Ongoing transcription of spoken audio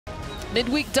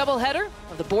Midweek doubleheader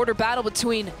of the border battle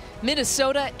between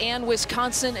Minnesota and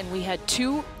Wisconsin, and we had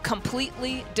two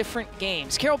completely different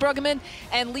games. Carol Bruggeman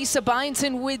and Lisa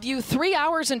Byington with you. 3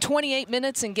 hours and 28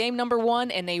 minutes in game number 1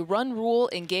 and a run rule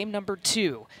in game number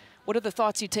 2. What are the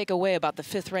thoughts you take away about the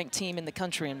 5th-ranked team in the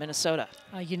country in Minnesota?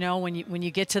 You know, when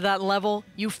you get to that level,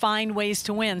 you find ways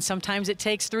to win. Sometimes it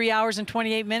takes 3 hours and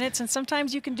 28 minutes, and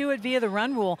sometimes you can do it via the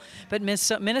run rule. But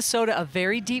Minnesota, a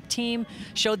very deep team,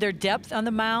 showed their depth on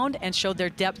the mound and showed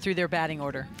their depth through their batting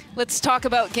order. Let's talk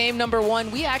about game number 1.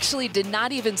 We actually did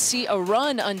not even see a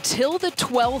run until the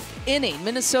 12th inning.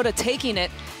 Minnesota taking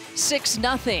it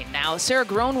 6-0. Now, Sarah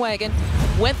Groenewegen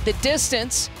went the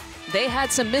distance. They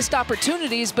had some missed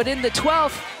opportunities, but in the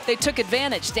 12th, they took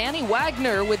advantage. Danny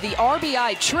Wagner with the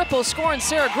RBI triple, scoring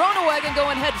Sarah Groenewegen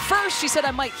going head first. She said,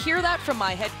 I might hear that from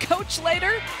my head coach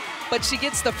later, but she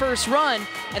gets the first run.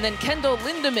 And then Kendall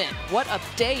Lindemann, what a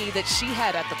day that she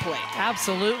had at the plate.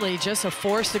 Absolutely, just a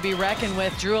force to be reckoned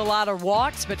with. Drew a lot of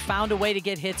walks, but found a way to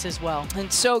get hits as well. And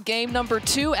so game number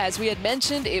 2, as we had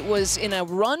mentioned, it was in a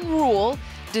run rule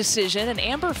decision, and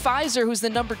Amber Fizer, who's the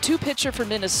number 2 pitcher for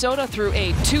Minnesota, threw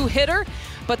a 2-hitter,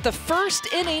 but the first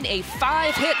inning, a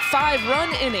 5-hit,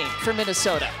 5-run inning for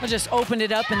Minnesota. Well, just opened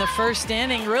it up in the first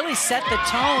inning, really set the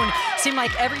tone. Seemed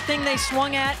like everything they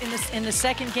swung at in the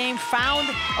second game found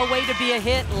a way to be a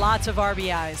hit, lots of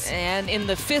RBIs. And in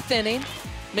the 5th inning,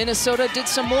 Minnesota did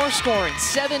some more scoring,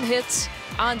 7 hits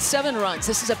on 7 runs.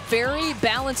 This is a very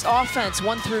balanced offense,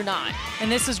 1 through 9.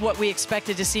 And this is what we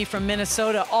expected to see from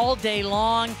Minnesota all day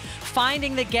long,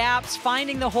 finding the gaps,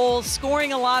 finding the holes,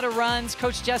 scoring a lot of runs.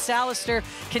 Coach Jess Allister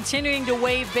continuing to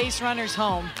wave base runners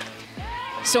home.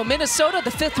 So Minnesota,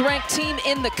 the 5th-ranked team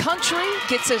in the country,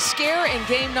 gets a scare in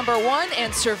game number 1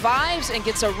 and survives and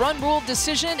gets a run rule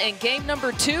decision in game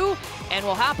number 2, and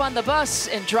will hop on the bus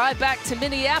and drive back to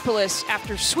Minneapolis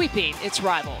after sweeping its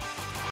rival.